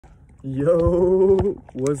Yo,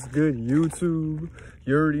 what's good, YouTube?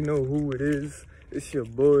 You already know who it is. It's your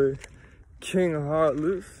boy, King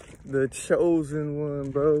Heartless, the chosen one,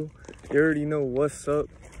 bro. You already know what's up.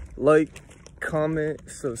 Like, comment,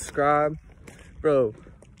 subscribe. Bro,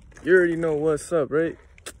 you already know what's up, right?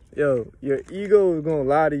 Yo, your ego is gonna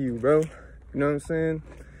lie to you, bro. You know what I'm saying?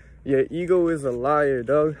 Your ego is a liar,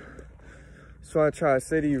 dog. So I try to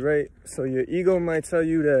say to you, right? So your ego might tell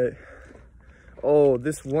you that, oh,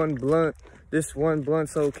 this one blunt's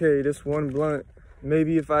okay, this one blunt,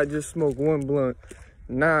 maybe if I just smoke one blunt.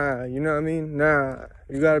 Nah, you know what I mean? Nah,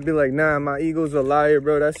 you gotta be like, nah, my ego's a liar,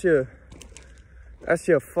 bro. That's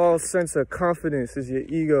your false sense of confidence, is your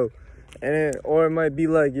ego. And then, or it might be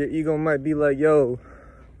like, your ego might be like, yo,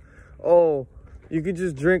 oh, you could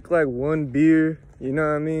just drink like one beer, you know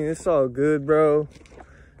what I mean? It's all good, bro.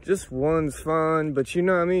 Just one's fine, but you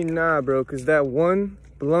know what I mean? Nah, bro, because that one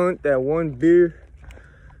blunt, that one beer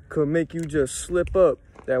could make you just slip up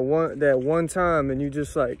that one time, and you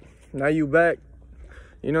just like, now you back,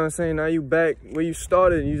 you know what I'm saying? Now you back where you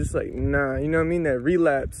started, and you just like, nah, you know what I mean? That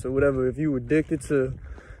relapse or whatever. If you addicted to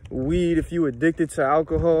weed, if you addicted to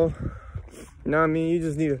alcohol, you know what I mean? You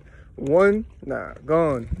just need one, nah,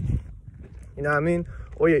 gone. You know what I mean?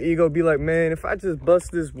 Or your ego be like, man, if I just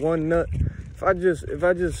bust this one nut, if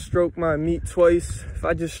I just stroke my meat twice, if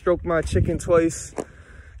I just stroke my chicken twice,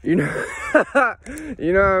 you know,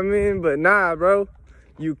 you know what I mean? But nah, bro,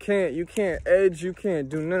 you can't edge, you can't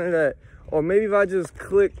do none of that. Or maybe if I just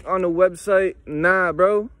click on the website, nah,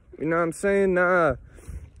 bro, you know what I'm saying? Nah,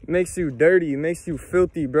 makes you dirty, makes you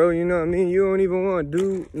filthy, bro, you know what I mean? You don't even want to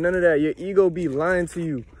do none of that. Your ego be lying to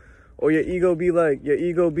you. Or your ego be like,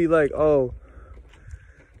 oh,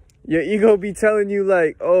 your ego be telling you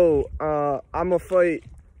like, oh, I'ma fight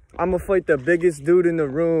the biggest dude in the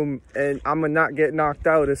room and I'ma not get knocked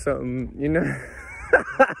out or something, you know?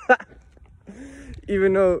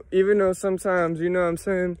 even though sometimes, you know what I'm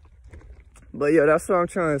saying? But yeah, that's what I'm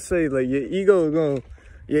trying to say. Like, your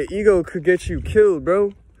ego could get you killed,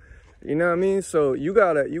 bro. You know what I mean? So you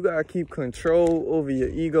gotta keep control over your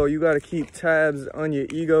ego. You gotta keep tabs on your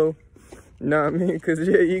ego. You know what I mean? Because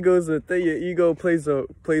your ego's a thing. Your ego plays a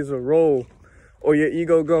role. Or your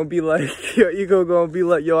ego gonna be like,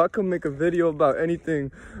 yo, I can make a video about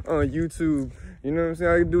anything on YouTube. You know what I'm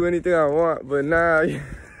saying? I can do anything I want. But nah,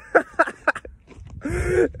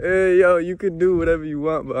 hey, yo, you can do whatever you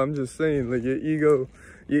want. But I'm just saying, like, your ego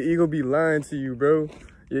be lying to you, bro.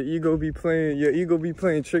 Your ego be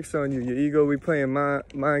playing tricks on you. Your ego be playing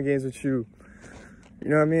mind games with you. You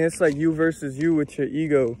know what I mean? It's like you versus you with your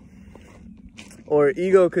ego. Or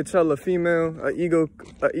ego could tell a female, a ego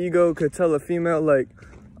could tell a female like,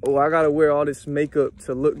 oh, I gotta wear all this makeup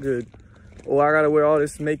to look good. Or I gotta wear all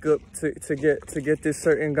this makeup to get this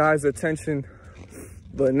certain guy's attention.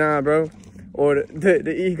 But nah, bro. Or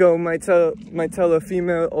the ego might tell a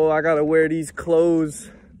female, oh, I gotta wear these clothes.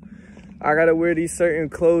 I gotta wear these certain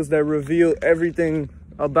clothes that reveal everything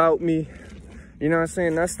about me. You know what I'm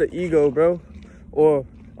saying? That's the ego, bro. Or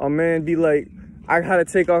a man be like, I gotta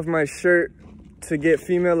take off my shirt to get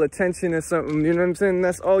female attention or something. You know what I'm saying?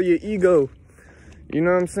 That's all your ego. You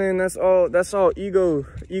know what I'm saying? That's all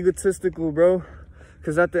egotistical, bro.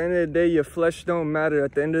 Because at the end of the day, your flesh don't matter.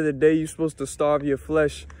 At the end of the day, you're supposed to starve your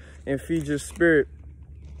flesh and feed your spirit.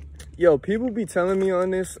 Yo, people be telling me on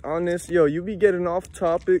this, yo, you be getting off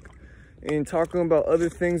topic and talking about other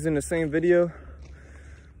things in the same video.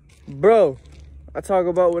 Bro, I talk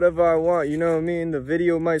about whatever I want, you know what I mean? The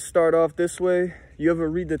video might start off this way. You ever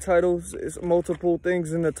read the titles? It's multiple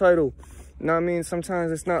things in the title. You know what I mean?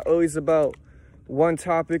 Sometimes it's not always about one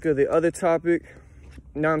topic or the other topic.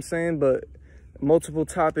 You know what I'm saying? But multiple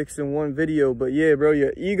topics in one video. But yeah, bro,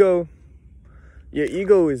 your ego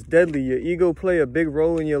is deadly. Your ego play a big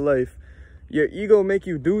role in your life. Your ego make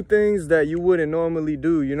you do things that you wouldn't normally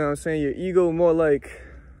do. You know what I'm saying? Your ego more like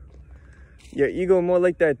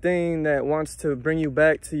that thing that wants to bring you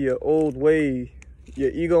back to your old way.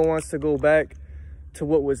 Your ego wants to go back to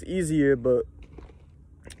what was easier, but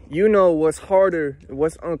you know what's harder,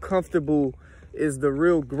 what's uncomfortable is the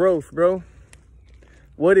real growth, bro.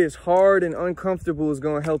 What is hard and uncomfortable is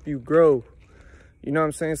going to help you grow. You know what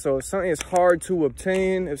I'm saying? So if something is hard to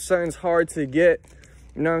obtain, if something's hard to get,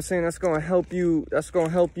 you know what I'm saying? That's going to help you. That's going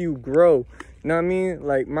to help you grow. You know what I mean?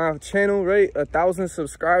 Like my channel, right? 1,000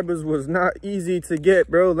 subscribers was not easy to get,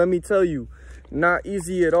 bro. Let me tell you, not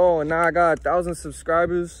easy at all. And now I got 1,000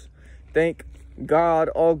 subscribers. Thank God,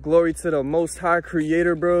 all glory to the Most High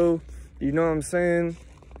Creator, bro. You know what I'm saying?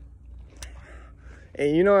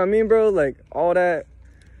 And you know what I mean, bro? Like all the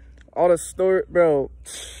story, bro.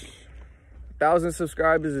 1,000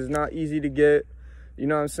 subscribers is not easy to get. You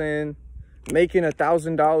know what I'm saying? Making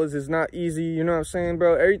 $1,000 is not easy. You know what I'm saying,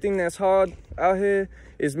 bro? Everything that's hard out here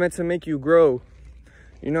is meant to make you grow.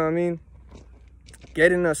 You know what I mean?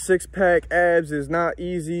 Getting a six-pack abs is not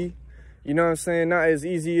easy. You know what I'm saying? Not as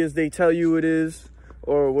easy as they tell you it is,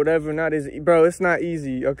 or whatever. Not as, bro, it's not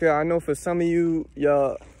easy. Okay, I know for some of you,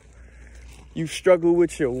 you struggle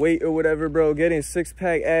with your weight or whatever, bro. Getting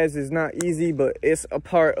six-pack abs is not easy, but it's a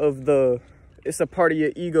part of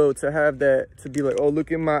your ego to have that, to be like, oh,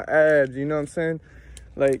 look at my abs, you know what I'm saying?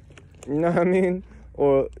 Like, you know what I mean?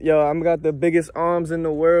 Or, yo, I'm got the biggest arms in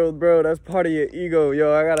the world, bro. That's part of your ego.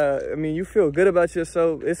 Yo, I mean, you feel good about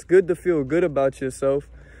yourself. It's good to feel good about yourself.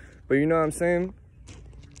 But you know what I'm saying?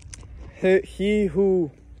 What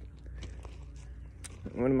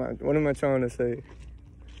am I trying to say?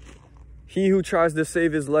 He who tries to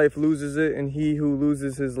save his life loses it, and he who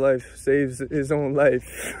loses his life saves his own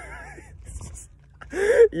life.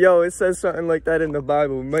 Yo, it says something like that in the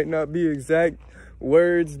Bible. It might not be exact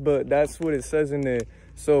words, but that's what it says in there.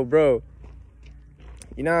 So, bro,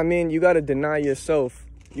 you know what I mean? You got to deny yourself.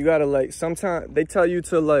 You got to, like, sometimes they tell you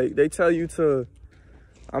to,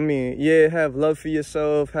 I mean, yeah, have love for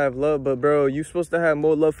yourself, have love, but, bro, you're supposed to have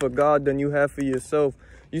more love for God than you have for yourself.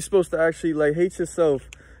 You're supposed to actually, like, hate yourself.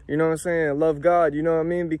 You know what I'm saying? Love God, you know what I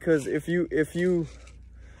mean? Because if you,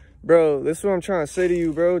 bro, this is what I'm trying to say to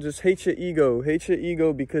you, bro. Just hate your ego. Hate your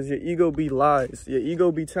ego, because your ego be lies. Your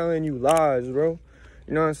ego be telling you lies, bro.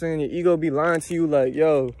 You know what I'm saying? Your ego be lying to you like,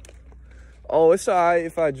 yo, oh, it's all right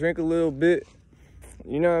if I drink a little bit.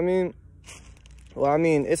 You know what I mean? Well, I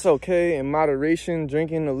mean, it's okay in moderation,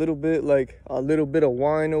 drinking a little bit, like a little bit of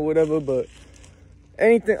wine or whatever. But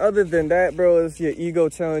anything other than that, bro, is your ego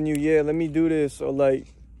telling you, yeah, let me do this. Or like,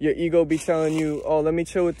 your ego be telling you, oh, let me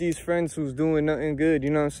chill with these friends who's doing nothing good. You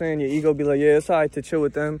know what I'm saying? Your ego be like, yeah, it's all right to chill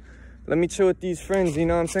with them. Let me chill with these friends. You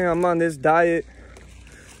know what I'm saying? I'm on this diet.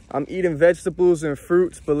 I'm eating vegetables and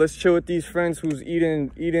fruits, but let's chill with these friends who's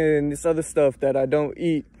eating this other stuff that I don't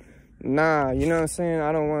eat. Nah, you know what I'm saying?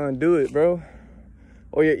 I don't want to do it, bro.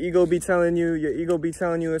 Or your ego be telling you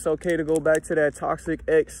it's okay to go back to that toxic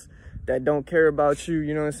ex that don't care about you,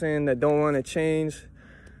 you know what I'm saying? That don't want to change,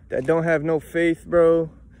 that don't have no faith, bro.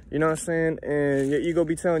 You know what I'm saying? And your ego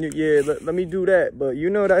be telling you, yeah, let me do that. But you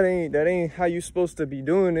know that ain't how you supposed to be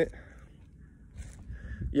doing it.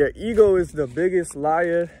 Your ego is the biggest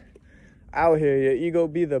liar out here. Your ego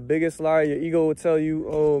be the biggest liar. Your ego will tell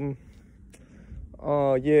you,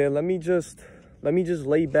 yeah, let me just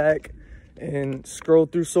lay back and scroll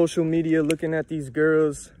through social media looking at these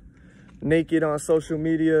girls naked on social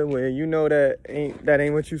media, where you know that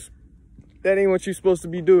ain't what you supposed to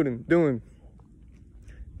be doing.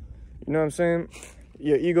 You know what I'm saying?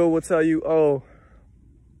 Your ego will tell you, oh,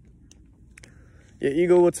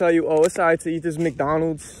 it's all right to eat this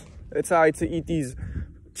McDonald's. It's all right to eat these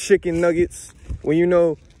chicken nuggets. When you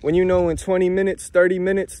know in 20 minutes, 30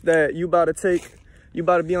 minutes that you about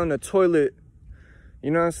to be on the toilet. You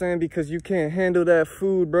know what I'm saying? Because you can't handle that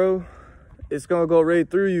food, bro. It's gonna go right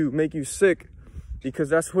through you, make you sick. Because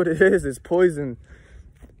that's what it is, it's poison.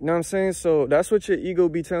 You know what I'm saying? So that's what your ego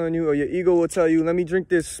be telling you, or your ego will tell you, let me drink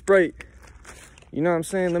this Sprite. You know what I'm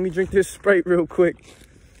saying? Let me drink this Sprite real quick.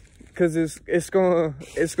 Cause it's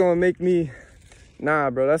gonna make me, nah,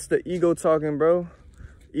 bro, that's the ego talking, bro.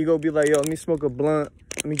 Ego be like, yo, let me smoke a blunt.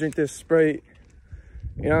 Let me drink this Sprite.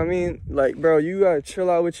 You know what I mean? Like, bro, you gotta chill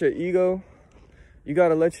out with your ego. You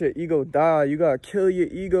gotta let your ego die. You gotta kill your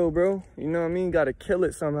ego, bro. You know what I mean? You gotta kill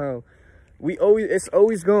it somehow. It's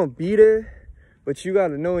always gonna be there, but you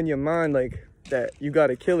gotta know in your mind, like, that you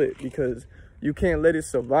gotta kill it, because you can't let it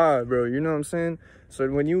survive, bro. You know what I'm saying? So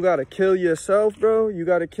when you gotta kill yourself, bro, you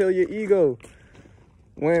gotta kill your ego.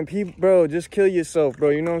 When people, bro, just kill yourself, bro.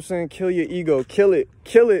 You know what I'm saying? Kill your ego. Kill it,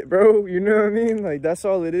 bro. You know what I mean? Like, that's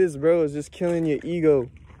all it is, bro. It's just killing your ego.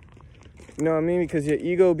 You know what I mean? Because your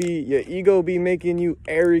ego be making you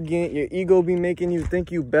arrogant. Your ego be making you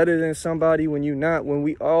think you better than somebody when you not. When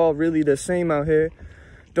we all really the same out here.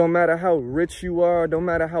 Don't matter how rich you are. Don't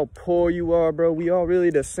matter how poor you are, bro. We all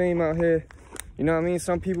really the same out here. You know what I mean?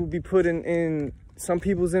 Some people be some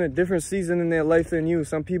people's in a different season in their life than you.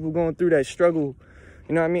 Some people going through that struggle.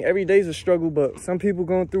 You know what I mean? Every day's a struggle, but some people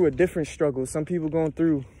going through a different struggle. Some people going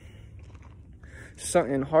through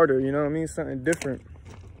something harder, you know what I mean? Something different.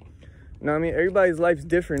 You know what I mean? Everybody's life's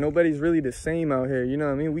different. Nobody's really the same out here. You know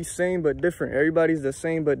what I mean? We same but different. Everybody's the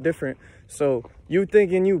same but different. So you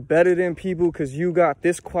thinking you better than people because you got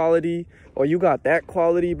this quality or you got that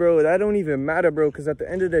quality, bro, that don't even matter, bro. Because at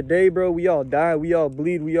the end of the day, bro, we all die. We all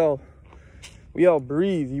bleed. We all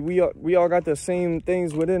breathe. We all got the same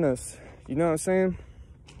things within us. You know what I'm saying?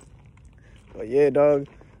 But yeah, dog.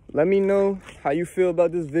 let me know how you feel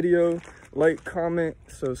about this video. Like, comment,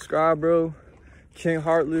 subscribe, bro. King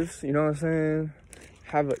Heartless, you know what I'm saying?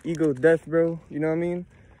 Have an ego death, bro. You know what I mean?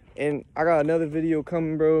 And I got another video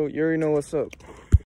coming, bro. You already know what's up.